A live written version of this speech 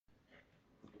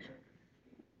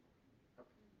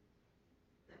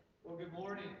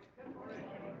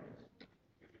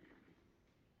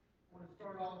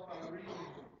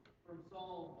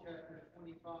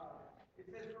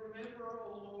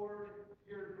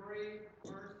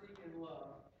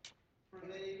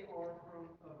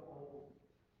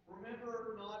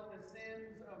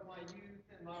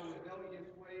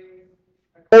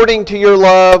according to your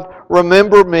love,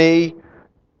 remember me,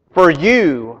 for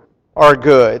you are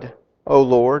good, O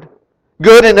Lord.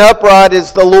 Good and upright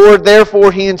is the Lord,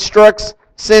 therefore He instructs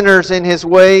sinners in His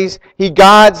ways. He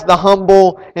guides the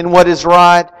humble in what is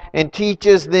right and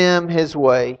teaches them His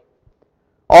way.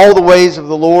 All the ways of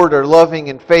the Lord are loving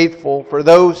and faithful for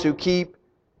those who keep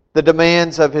the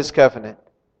demands of His covenant.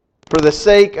 For the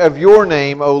sake of your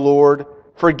name, O Lord,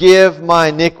 forgive my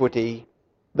iniquity,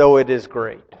 though it is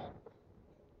great.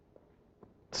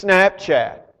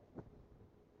 Snapchat,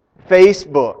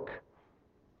 Facebook,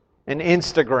 and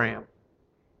Instagram.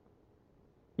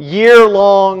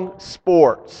 Year-long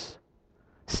sports.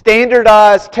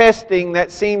 Standardized testing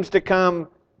that seems to come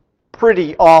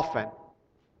pretty often.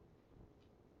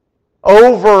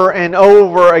 Over and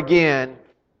over again,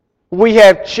 we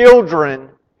have children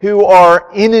who are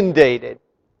inundated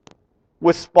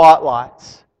with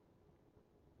spotlights.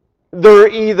 They're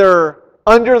either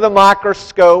under the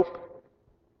microscope,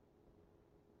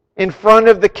 in front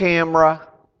of the camera,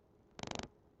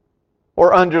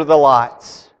 or under the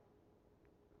lights.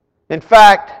 In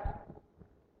fact,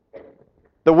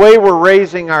 the way we're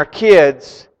raising our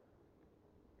kids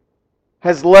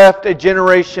has left a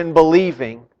generation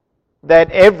believing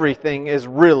that everything is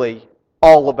really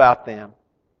all about them.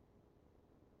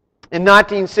 In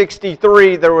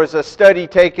 1963, there was a study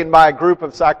taken by a group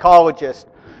of psychologists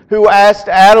who asked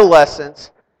adolescents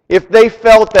if they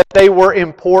felt that they were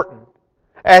important.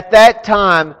 At that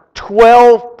time,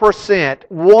 12%,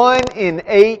 1 in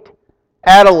 8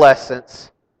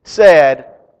 adolescents said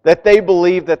that they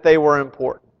believed that they were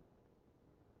important.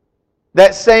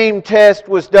 That same test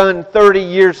was done 30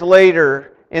 years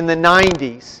later in the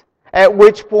 90s, at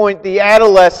which point the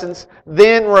adolescents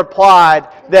then replied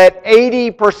that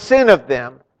 80% of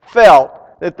them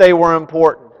felt that they were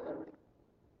important.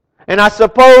 And I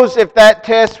suppose if that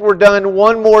test were done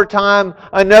one more time,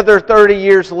 another 30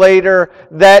 years later,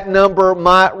 that number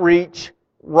might reach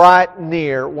right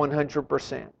near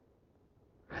 100%.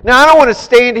 Now, I don't want to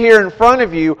stand here in front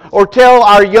of you or tell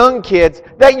our young kids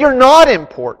that you're not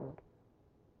important.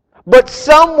 But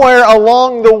somewhere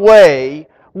along the way,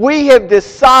 we have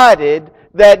decided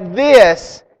that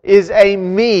this is a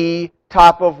me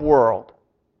type of world.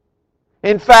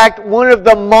 In fact, one of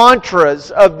the mantras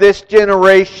of this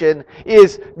generation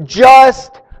is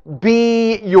just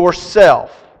be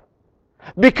yourself.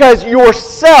 Because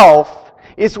yourself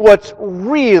is what's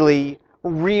really,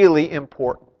 really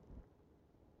important.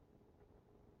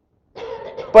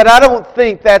 But I don't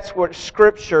think that's what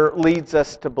Scripture leads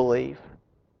us to believe.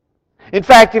 In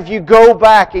fact, if you go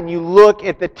back and you look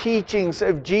at the teachings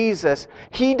of Jesus,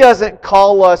 He doesn't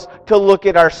call us to look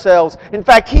at ourselves. In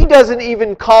fact, He doesn't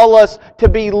even call us to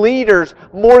be leaders.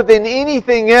 More than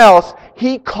anything else,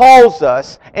 He calls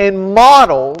us and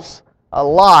models a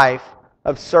life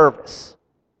of service.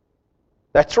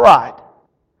 That's right.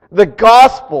 The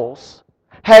Gospels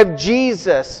have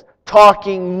Jesus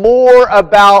talking more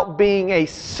about being a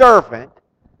servant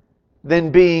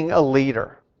than being a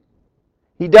leader.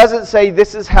 He doesn't say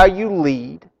this is how you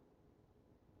lead.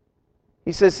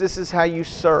 He says this is how you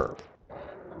serve.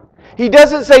 He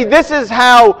doesn't say this is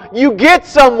how you get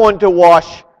someone to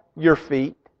wash your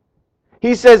feet.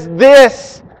 He says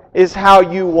this is how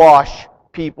you wash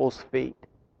people's feet.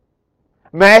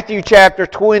 Matthew chapter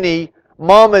 20,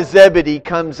 Mama Zebedee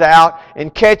comes out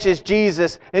and catches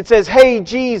Jesus and says, "Hey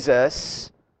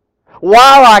Jesus,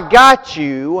 while I got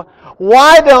you,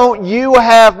 why don't you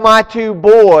have my 2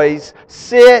 boys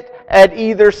sit at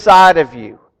either side of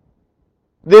you?"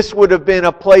 This would have been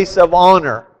a place of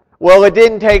honor. Well, it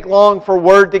didn't take long for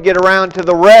word to get around to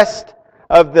the rest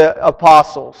of the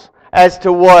apostles as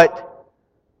to what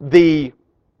the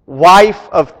wife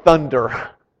of thunder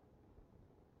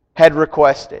had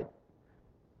requested.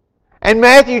 And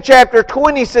Matthew chapter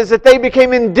 20 says that they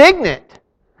became indignant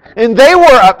and they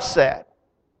were upset.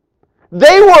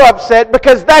 They were upset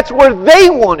because that's where they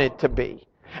wanted to be.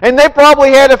 And they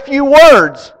probably had a few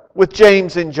words with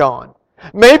James and John.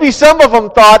 Maybe some of them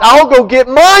thought, I'll go get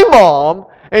my mom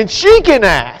and she can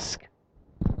ask.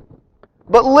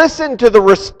 But listen to the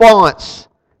response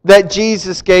that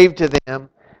Jesus gave to them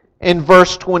in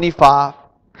verse 25.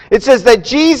 It says that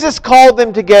Jesus called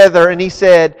them together and He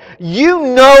said, "You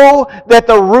know that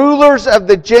the rulers of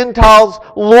the Gentiles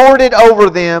lord it over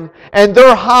them, and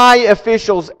their high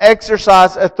officials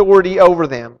exercise authority over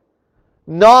them.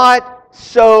 Not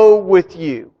so with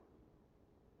you.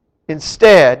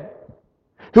 Instead,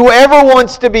 whoever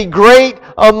wants to be great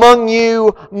among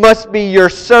you must be your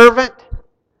servant,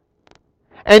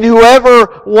 and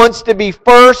whoever wants to be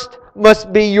first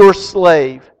must be your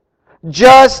slave.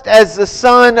 Just as the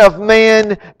Son of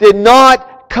Man did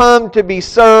not come to be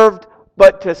served,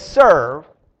 but to serve,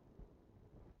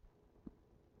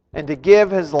 and to give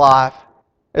His life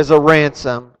as a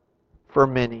ransom for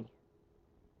many.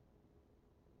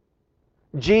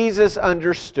 Jesus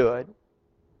understood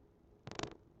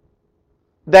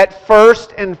that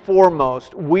first and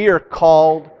foremost, we are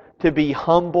called to be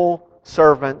humble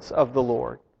servants of the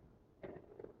Lord.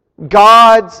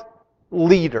 God's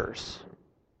leaders,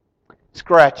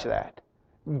 scratch that,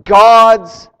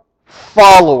 God's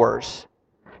followers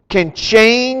can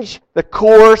change the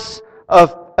course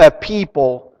of a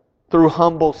people through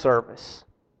humble service.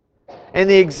 And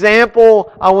the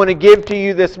example I want to give to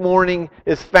you this morning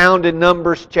is found in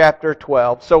Numbers chapter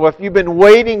 12. So if you've been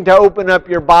waiting to open up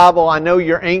your Bible, I know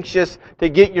you're anxious to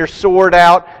get your sword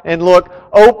out and look,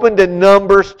 open to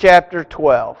Numbers chapter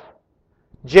 12.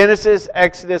 Genesis,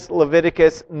 Exodus,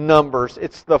 Leviticus, Numbers.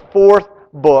 It's the fourth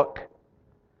book.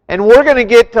 And we're going to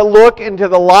get to look into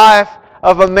the life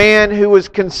of a man who was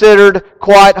considered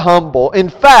quite humble. In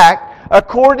fact,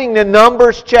 according to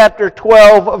Numbers chapter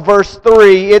 12, verse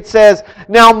 3, it says,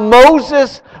 "Now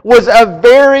Moses was a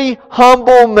very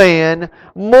humble man,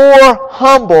 more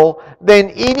humble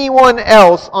than anyone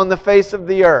else on the face of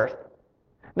the earth."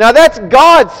 Now that's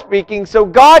God speaking, so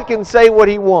God can say what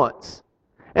He wants.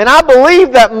 And I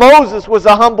believe that Moses was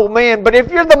a humble man, but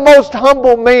if you're the most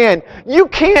humble man, you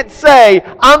can't say,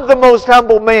 "I'm the most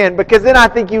humble man," because then I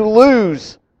think you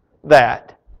lose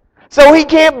that. So he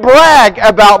can't brag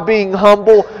about being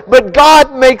humble, but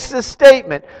God makes this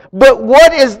statement. But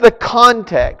what is the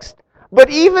context? But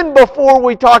even before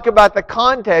we talk about the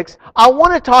context, I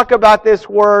want to talk about this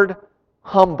word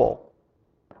humble.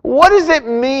 What does it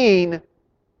mean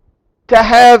to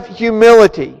have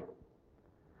humility?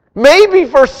 Maybe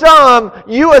for some,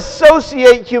 you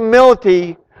associate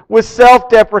humility with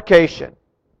self-deprecation.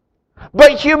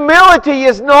 But humility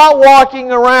is not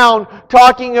walking around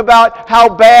talking about how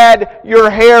bad your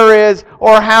hair is,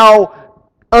 or how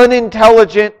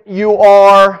unintelligent you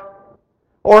are,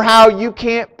 or how you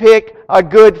can't pick a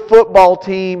good football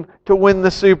team to win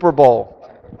the Super Bowl.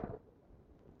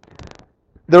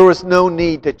 There was no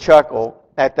need to chuckle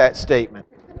at that statement.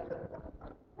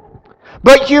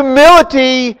 But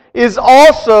humility is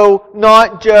also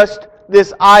not just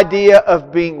this idea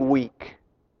of being weak.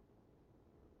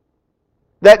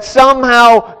 That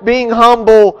somehow being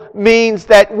humble means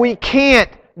that we can't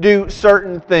do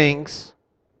certain things.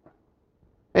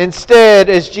 Instead,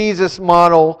 as Jesus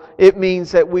modeled, it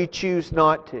means that we choose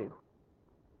not to.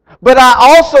 But I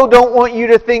also don't want you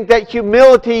to think that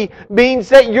humility means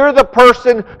that you're the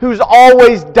person who's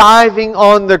always diving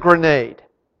on the grenade.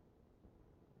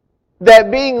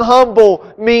 That being humble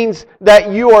means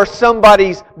that you are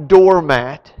somebody's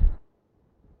doormat.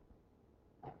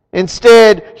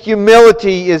 Instead,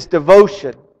 humility is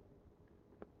devotion,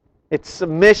 it's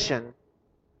submission,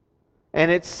 and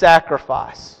it's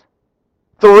sacrifice.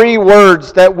 Three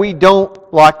words that we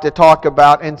don't like to talk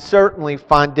about and certainly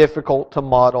find difficult to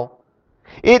model.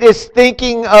 It is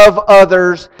thinking of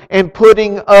others and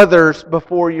putting others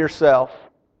before yourself.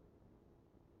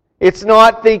 It's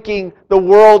not thinking the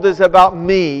world is about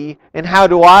me and how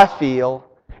do I feel.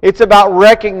 It's about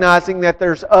recognizing that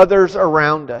there's others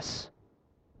around us.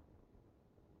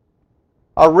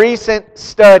 A recent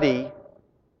study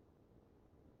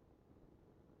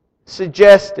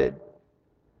suggested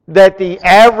that the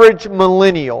average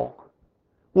millennial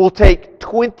will take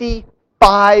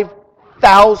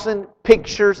 25,000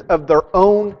 pictures of their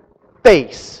own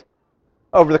face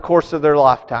over the course of their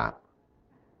lifetime.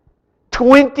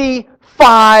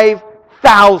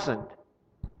 25,000.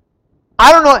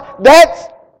 I don't know, that's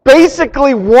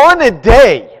basically one a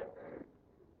day.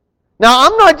 Now,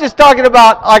 I'm not just talking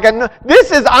about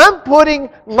I'm putting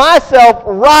myself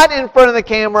right in front of the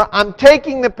camera, I'm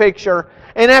taking the picture,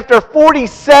 and after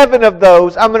 47 of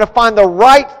those, I'm going to find the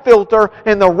right filter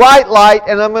and the right light,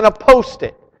 and I'm going to post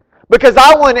it. Because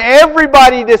I want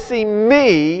everybody to see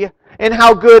me and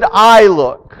how good I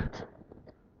look.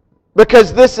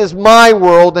 Because this is my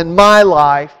world and my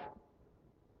life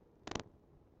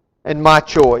and my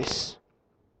choice.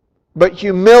 But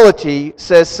humility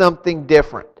says something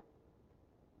different.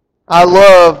 I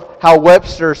love how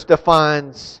Webster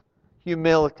defines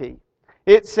humility.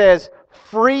 It says,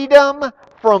 freedom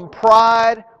from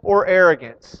pride or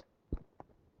arrogance.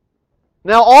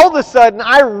 Now, all of a sudden,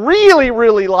 I really,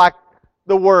 really like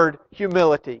the word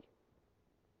humility.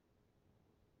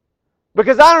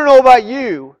 Because I don't know about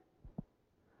you,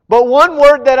 but one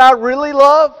word that I really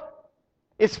love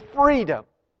is freedom.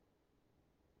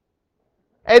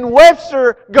 And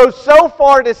Webster goes so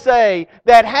far to say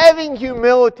that having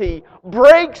humility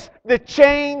breaks the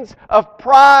chains of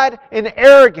pride and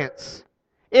arrogance.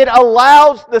 It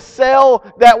allows the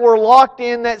cell that we're locked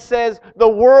in that says the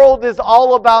world is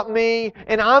all about me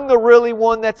and I'm the really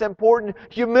one that's important.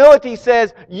 Humility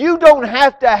says you don't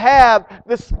have to have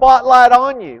the spotlight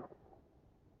on you.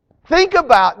 Think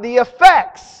about the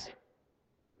effects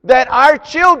that our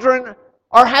children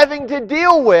are having to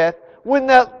deal with when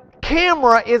the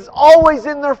camera is always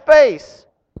in their face.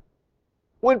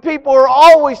 When people are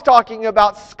always talking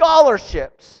about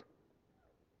scholarships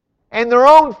and their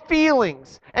own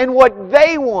feelings and what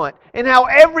they want and how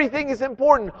everything is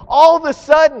important. All of a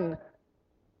sudden,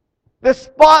 the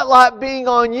spotlight being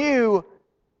on you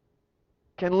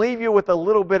can leave you with a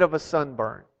little bit of a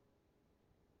sunburn.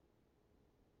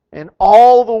 And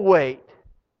all the weight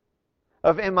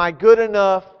of am I good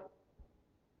enough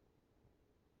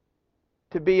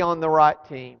to be on the right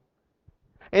team?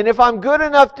 And if I'm good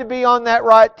enough to be on that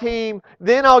right team,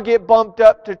 then I'll get bumped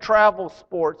up to travel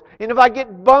sports. And if I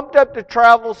get bumped up to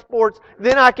travel sports,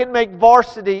 then I can make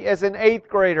varsity as an 8th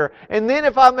grader. And then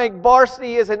if I make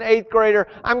varsity as an 8th grader,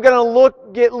 I'm going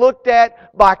to get looked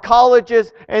at by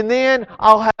colleges, and then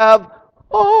I'll have,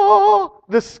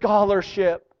 the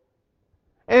scholarship.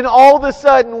 And all of a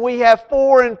sudden, we have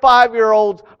 4- and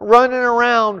 5-year-olds running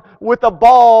around with a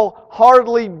ball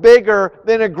hardly bigger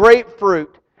than a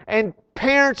grapefruit. And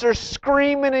parents are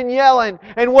screaming and yelling,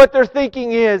 and what they're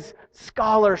thinking is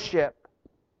scholarship.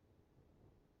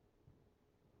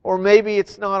 Or maybe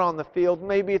it's not on the field,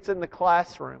 maybe it's in the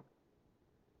classroom.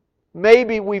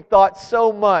 Maybe we've thought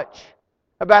so much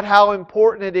about how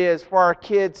important it is for our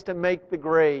kids to make the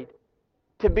grade,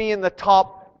 to be in the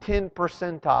top 10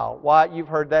 percentile. Why, you've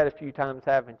heard that a few times,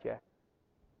 haven't you?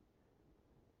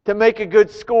 To make a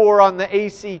good score on the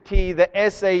ACT, the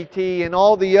SAT, and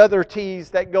all the other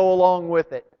T's that go along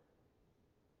with it.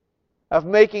 Of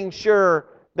making sure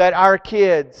that our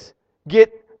kids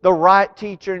get the right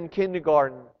teacher in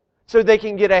kindergarten so they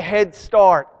can get a head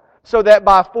start, so that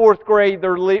by 4th grade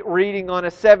they're reading on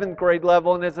a 7th grade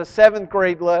level, and as a 7th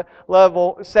grade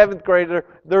level, 7th grader,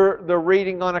 they're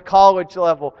reading on a college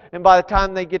level, and by the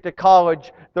time they get to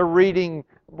college, they're reading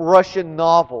Russian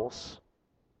novels.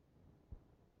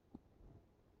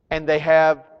 And they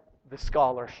have the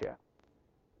scholarship.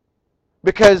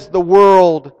 Because the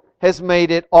world has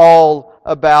made it all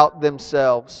about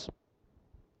themselves.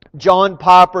 John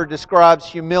Piper describes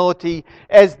humility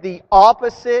as the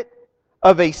opposite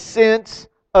of a sense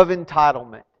of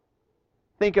entitlement.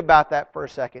 Think about that for a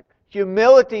second.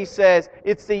 Humility says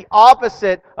it's the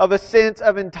opposite of a sense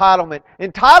of entitlement.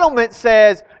 Entitlement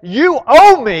says, you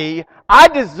owe me, I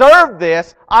deserve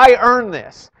this, I earn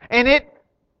this. And it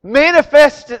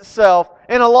manifests itself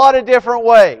in a lot of different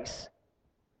ways.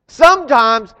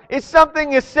 Sometimes it's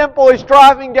something as simple as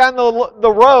driving down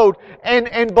the road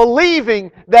and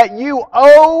believing that you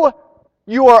are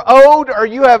owed, or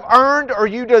you have earned, or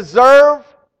you deserve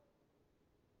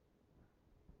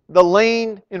the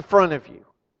lane in front of you.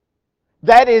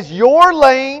 That is your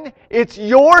lane, it's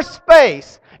your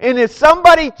space. And if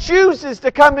somebody chooses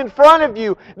to come in front of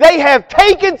you, they have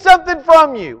taken something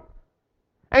from you.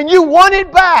 And you want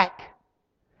it back.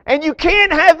 And you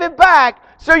can't have it back,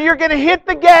 so you're going to hit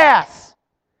the gas.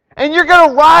 And you're going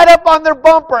to ride up on their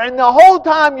bumper. And the whole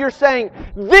time you're saying,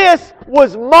 this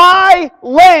was my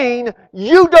lane.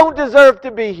 You don't deserve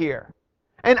to be here.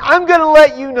 And I'm going to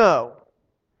let you know.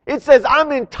 It says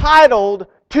I'm entitled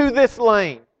to this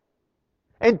lane.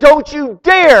 And don't you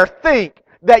dare think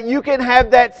that you can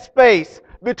have that space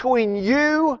between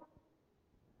you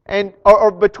and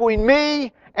or between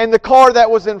me and the car that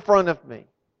was in front of me.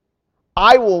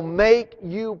 I will make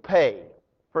you pay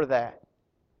for that.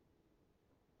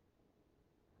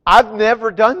 I've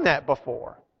never done that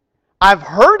before. I've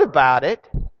heard about it.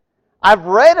 I've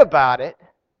read about it.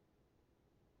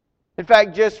 In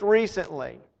fact, just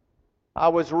recently, I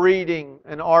was reading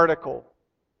an article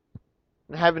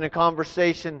and having a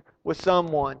conversation with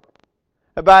someone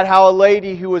about how a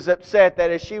lady who was upset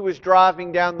that as she was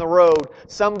driving down the road,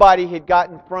 somebody had got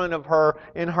in front of her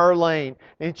in her lane,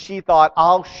 and she thought,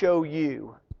 I'll show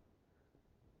you.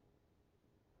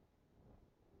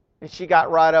 And she got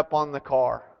right up on the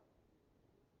car.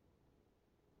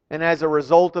 And as a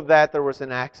result of that, there was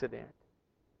an accident.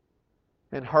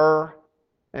 And her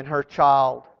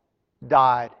child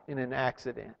died in an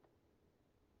accident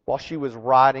while she was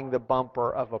riding the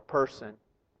bumper of a person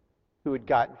who had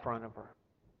got in front of her.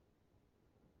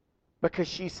 Because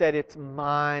she said, it's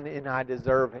mine and I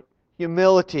deserve it.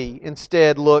 Humility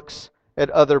instead looks at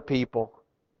other people.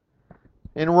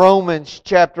 In Romans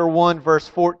chapter 1, verse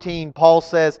 14, Paul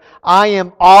says, I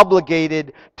am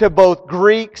obligated to both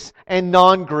Greeks and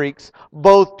non-Greeks,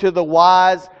 both to the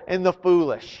wise and the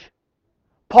foolish.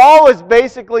 Paul is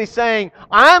basically saying,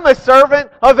 I'm a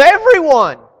servant of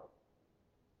everyone,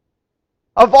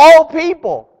 of all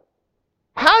people.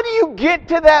 How do you get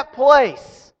to that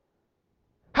place?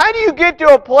 How do you get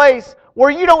to a place where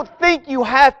you don't think you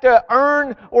have to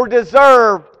earn or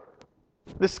deserve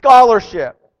the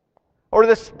scholarship, or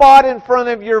the spot in front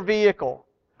of your vehicle,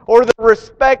 or the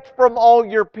respect from all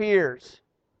your peers?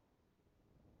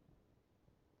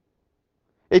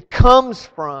 It comes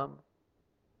from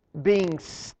being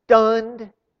stunned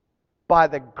by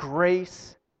the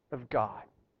grace of God,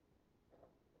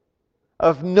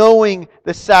 of knowing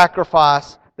the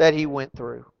sacrifice that He went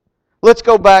through. Let's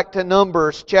go back to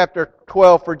Numbers chapter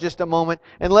 12 for just a moment,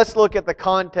 and let's look at the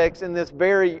context in this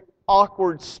very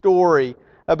awkward story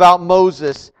about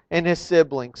Moses and his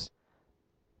siblings.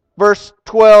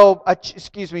 Chapter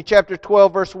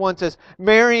 12, verse 1 says,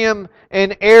 Miriam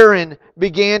and Aaron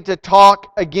began to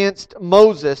talk against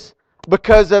Moses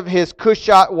because of his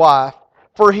Cushite wife,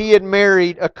 for he had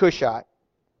married a Cushite.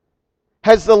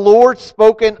 Has the Lord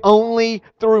spoken only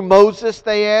through Moses,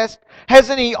 they asked?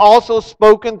 Hasn't He also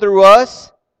spoken through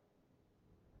us?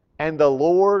 And the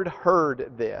Lord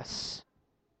heard this.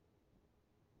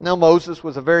 Now Moses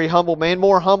was a very humble man,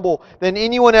 more humble than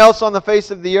anyone else on the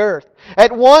face of the earth.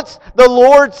 At once the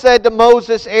Lord said to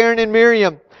Moses, Aaron, and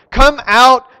Miriam, come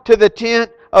out to the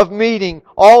tent of meeting,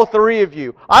 all three of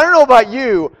you. I don't know about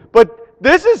you, but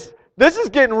this is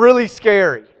getting really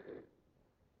scary.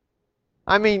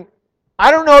 I mean, I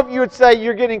don't know if you would say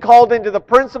you're getting called into the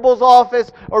principal's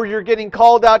office or you're getting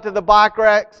called out to the bike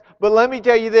racks, but let me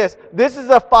tell you this is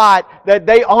a fight that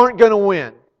they aren't going to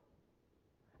win.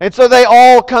 And so they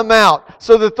all come out.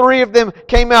 So the three of them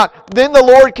came out. Then the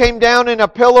Lord came down in a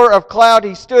pillar of cloud.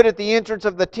 He stood at the entrance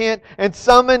of the tent and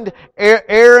summoned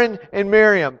Aaron and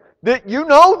Miriam. You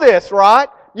know this, right?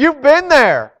 You've been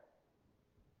there.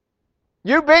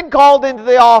 You've been called into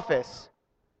the office.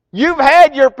 You've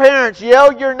had your parents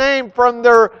yell your name from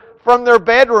their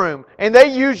bedroom, and they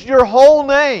use your whole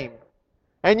name.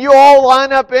 And you all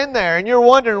line up in there, and you're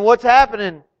wondering what's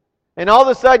happening. And all of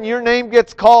a sudden, your name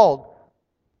gets called.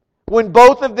 When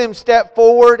both of them stepped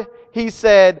forward, he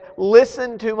said,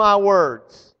 listen to my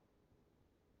words.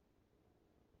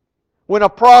 When a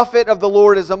prophet of the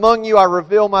Lord is among you, I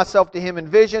reveal myself to him in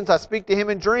visions, I speak to him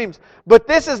in dreams. But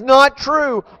this is not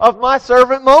true of my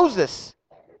servant Moses.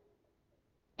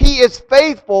 He is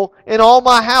faithful in all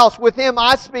my house. With him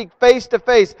I speak face to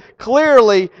face,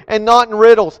 clearly and not in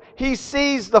riddles. He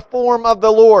sees the form of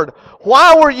the Lord.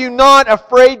 Why were you not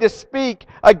afraid to speak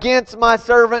against my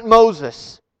servant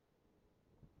Moses?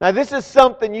 Now this is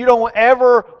something you don't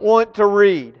ever want to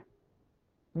read.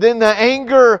 Then the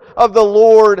anger of the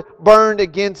Lord burned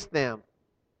against them,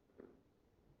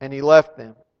 and He left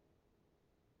them.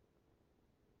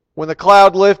 When the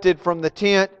cloud lifted from the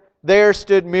tent, there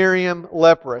stood Miriam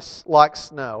leprous like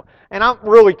snow. And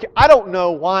I don't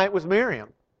know why it was Miriam.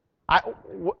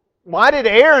 Why did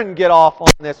Aaron get off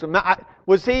on this?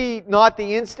 Was he not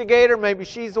the instigator? Maybe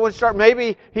she's the one who started.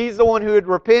 Maybe he's the one who had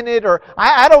repented. Or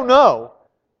I don't know.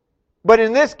 But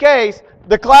in this case,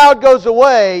 the cloud goes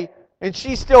away and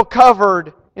she's still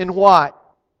covered in white.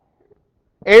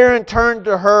 Aaron turned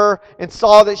to her and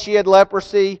saw that she had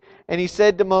leprosy, and he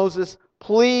said to Moses,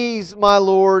 please, my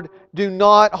Lord, do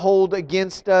not hold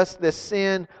against us the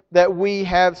sin that we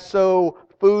have so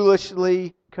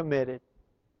foolishly committed.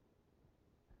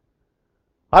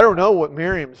 I don't know what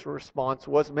Miriam's response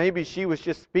was. Maybe she was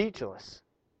just speechless.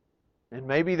 And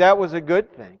maybe that was a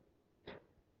good thing.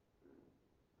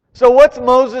 So what's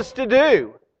Moses to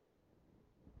do?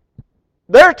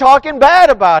 They're talking bad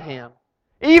about him.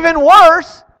 Even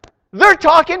worse, they're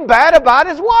talking bad about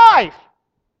his wife.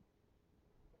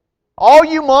 All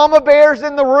you mama bears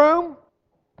in the room,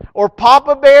 or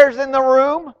papa bears in the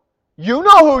room, you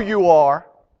know who you are.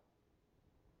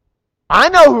 I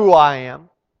know who I am.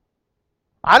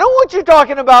 I don't want you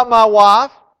talking about my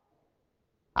wife.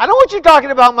 I don't want you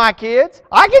talking about my kids.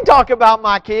 I can talk about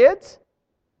my kids,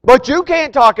 but you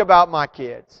can't talk about my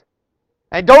kids.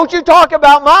 And don't you talk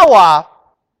about my wife.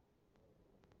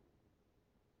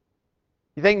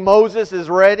 You think Moses is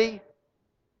ready?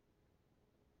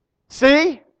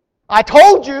 See? I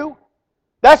told you.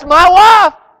 That's my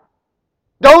wife.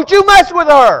 Don't you mess with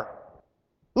her.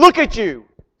 Look at you,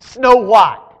 Snow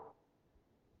White.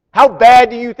 How bad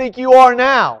do you think you are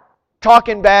now,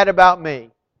 talking bad about me?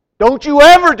 Don't you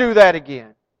ever do that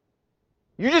again.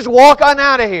 You just walk on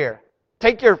out of here.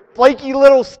 Take your flaky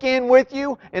little skin with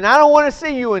you, and I don't want to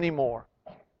see you anymore.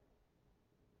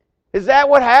 Is that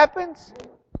what happens?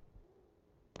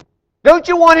 Don't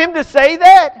you want him to say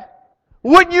that?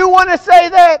 Wouldn't you want to say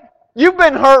that? You've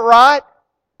been hurt, right?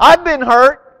 I've been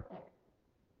hurt.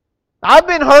 I've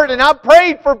been hurt and I've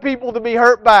prayed for people to be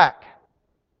hurt back.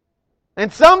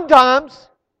 And sometimes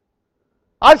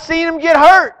I've seen them get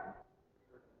hurt.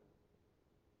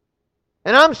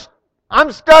 And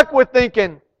I'm stuck with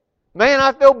thinking, man,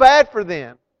 I feel bad for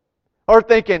them. Or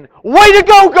thinking, way to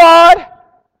go, God!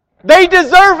 They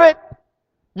deserve it.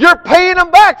 You're paying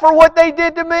them back for what they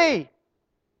did to me.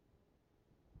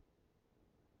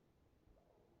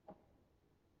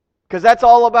 Because that's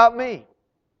all about me.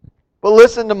 But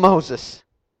listen to Moses.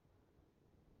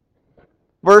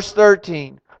 Verse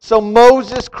 13. So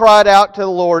Moses cried out to the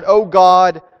Lord, "O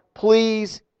God,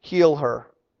 please heal her."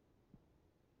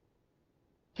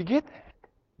 Did you get that?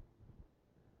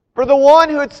 For the one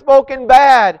who had spoken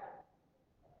bad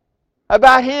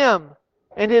about him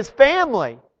and his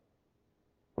family,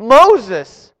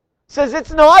 Moses says,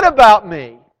 it's not about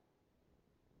me.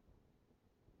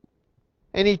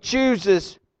 And he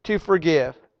chooses to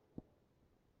forgive.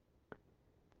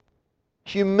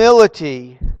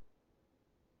 Humility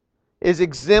is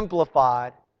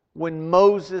exemplified when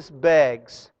Moses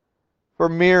begs for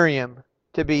Miriam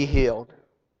to be healed.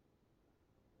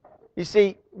 You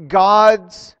see,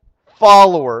 God's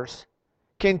followers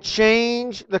can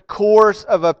change the course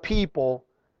of a people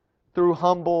through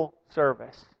humble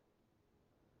service.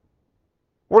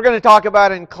 We're going to talk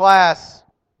about in class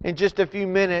in just a few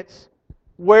minutes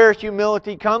where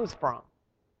humility comes from.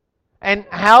 And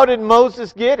how did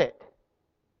Moses get it?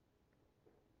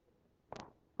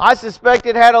 I suspect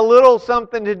it had a little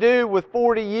something to do with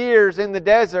 40 years in the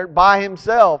desert by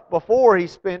himself before he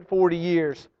spent 40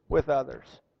 years with others.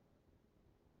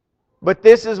 But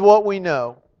this is what we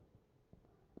know.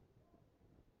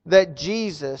 That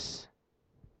Jesus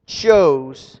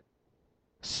chose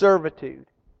servitude.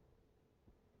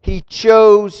 He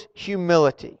chose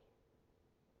humility.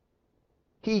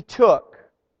 He took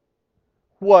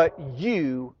what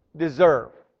you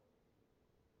deserve.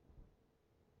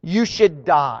 You should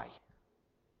die.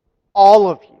 All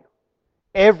of you.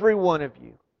 Every one of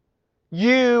you.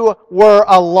 You were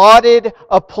allotted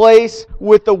a place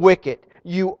with the wicked.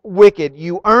 You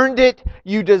earned it,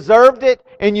 you deserved it,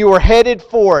 and you were headed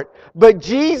for it. But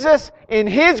Jesus, in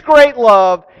His great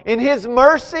love, in His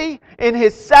mercy, in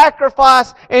His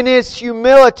sacrifice, in His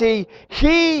humility,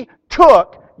 He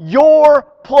took your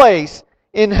place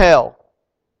in hell.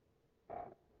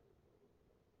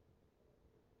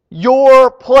 Your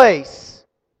place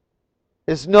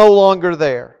is no longer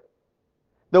there.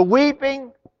 The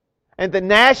weeping and the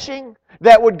gnashing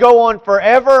that would go on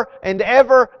forever and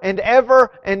ever and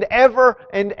ever and ever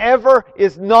and ever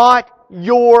is not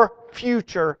your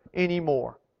future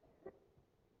anymore.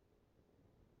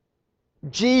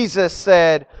 Jesus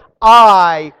said,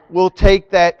 I will take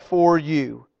that for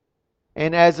you.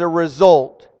 And as a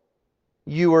result,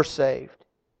 you are saved.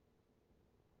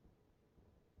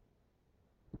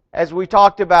 As we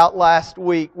talked about last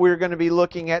week, we're going to be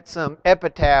looking at some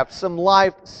epitaphs, some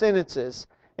life sentences.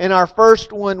 And our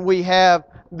first one we have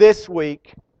this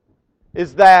week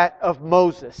is that of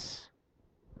Moses.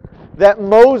 That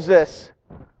Moses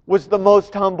was the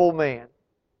most humble man.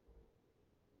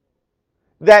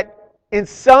 That in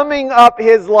summing up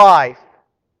his life,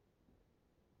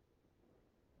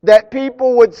 that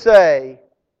people would say,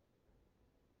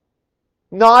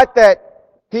 not that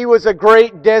he was a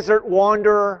great desert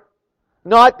wanderer,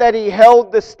 not that he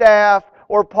held the staff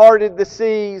or parted the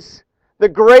seas. The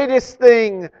greatest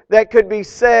thing that could be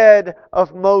said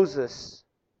of Moses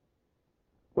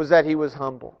was that he was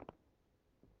humble.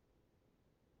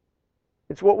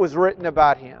 It's what was written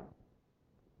about him.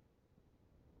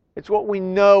 It's what we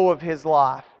know of his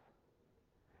life.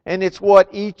 And it's what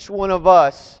each one of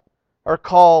us are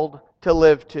called to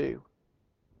live to.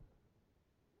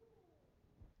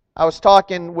 I was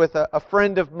talking with a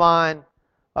friend of mine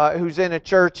who's in a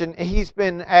church, and he's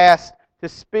been asked to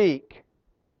speak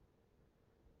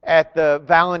at the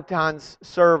Valentine's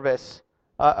service,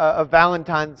 a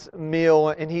Valentine's meal,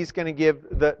 and he's going to give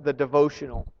the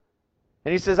devotional.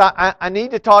 And he says, I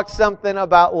need to talk something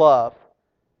about love.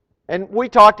 And we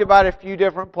talked about a few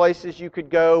different places you could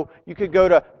go. You could go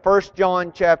to 1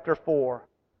 John chapter 4.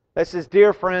 That says,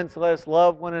 Dear friends, let us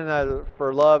love one another,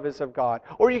 for love is of God.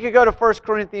 Or you could go to 1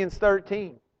 Corinthians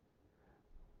 13,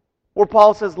 where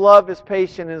Paul says, love is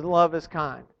patient and love is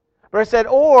kind. But I said,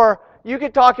 or you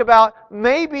could talk about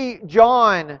maybe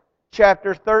John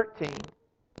chapter 13,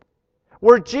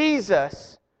 where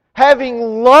Jesus,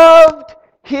 having loved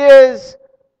His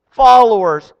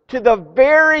followers to the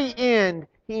very end,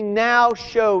 He now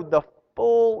showed the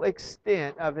full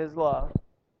extent of His love.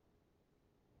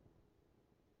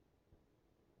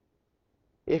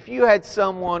 If you had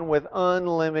someone with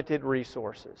unlimited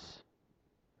resources,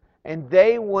 And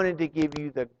they wanted to give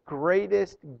you the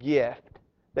greatest gift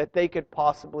that they could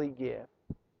possibly give.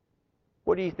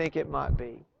 What do you think it might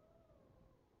be?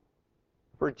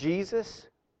 For Jesus,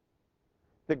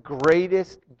 the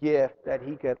greatest gift that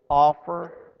He could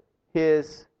offer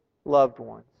His loved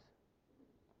ones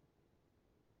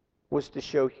was to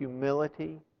show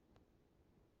humility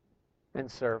and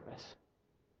service,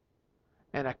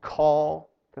 and a call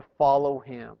to follow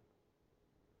Him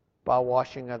by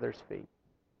washing others' feet.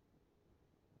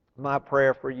 My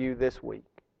prayer for you this week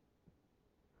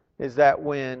is that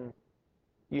when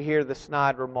you hear the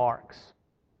snide remarks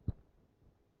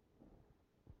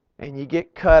and you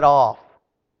get cut off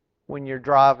when you're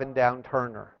driving down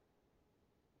Turner,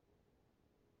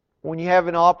 when you have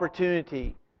an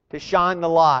opportunity to shine the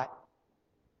light,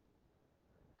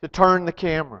 to turn the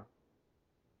camera,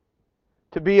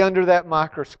 to be under that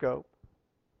microscope,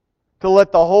 to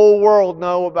let the whole world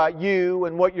know about you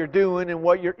and what you're doing and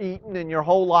what you're eating and your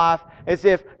whole life, as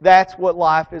if that's what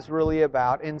life is really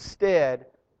about. Instead,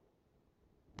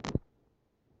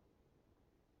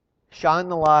 shine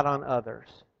the light on others.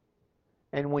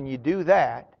 And when you do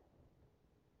that,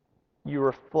 you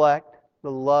reflect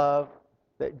the love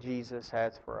that Jesus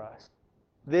has for us.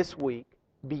 This week,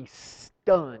 be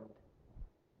stunned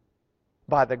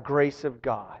by the grace of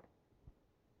God.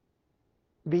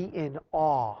 Be in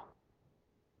awe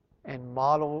and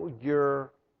model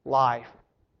your life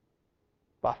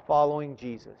by following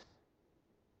Jesus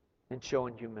and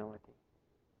showing humility.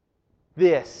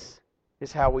 This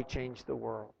is how we change the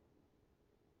world.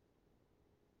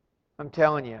 I'm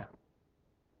telling you,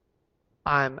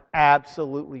 I'm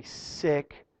absolutely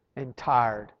sick and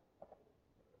tired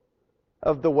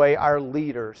of the way our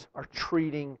leaders are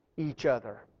treating each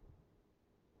other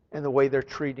and the way they're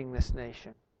treating this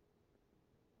nation.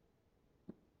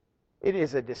 It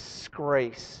is a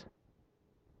disgrace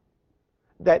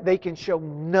that they can show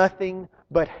nothing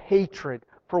but hatred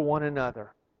for one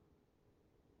another.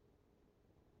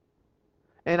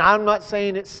 And I'm not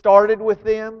saying it started with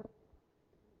them,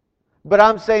 but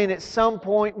I'm saying at some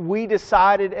point we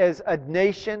decided as a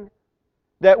nation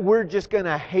that we're just going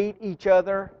to hate each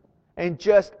other and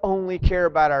just only care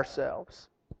about ourselves.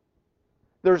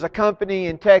 There's a company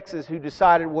in Texas who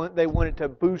decided they wanted to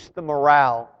boost the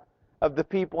morale of the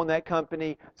people in that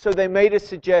company. So they made a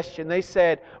suggestion. They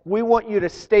said, we want you to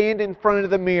stand in front of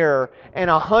the mirror and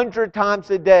 100 times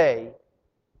a day,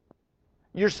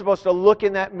 you're supposed to look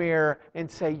in that mirror and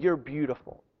say, you're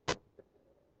beautiful.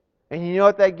 And you know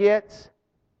what that gets?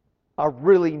 A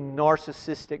really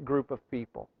narcissistic group of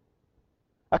people.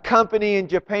 A company in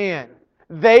Japan,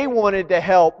 they wanted to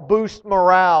help boost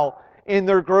morale in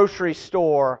their grocery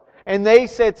store. And they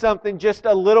said something just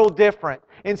a little different.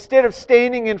 Instead of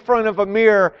standing in front of a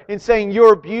mirror and saying,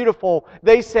 you're beautiful,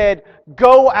 they said,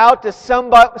 go out to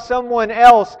someone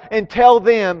else and tell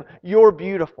them you're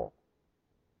beautiful.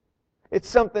 It's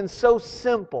something so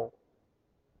simple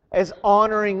as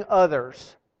honoring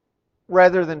others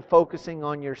rather than focusing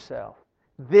on yourself.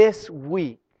 This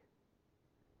week,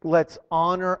 let's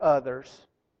honor others.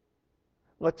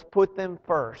 Let's put them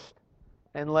first.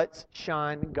 And let's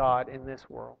shine God in this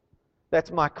world. That's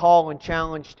my call and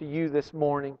challenge to you this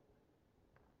morning.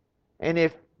 And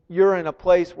if you're in a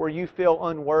place where you feel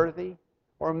unworthy,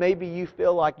 or maybe you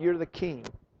feel like you're the king,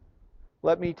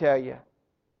 let me tell you,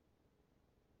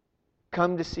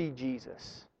 come to see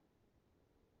Jesus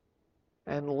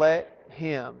and let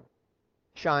Him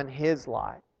shine His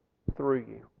light through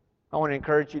you. I want to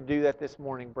encourage you to do that this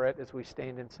morning, Brett, as we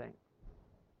stand and sing.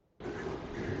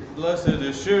 Blessed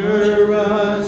assurance.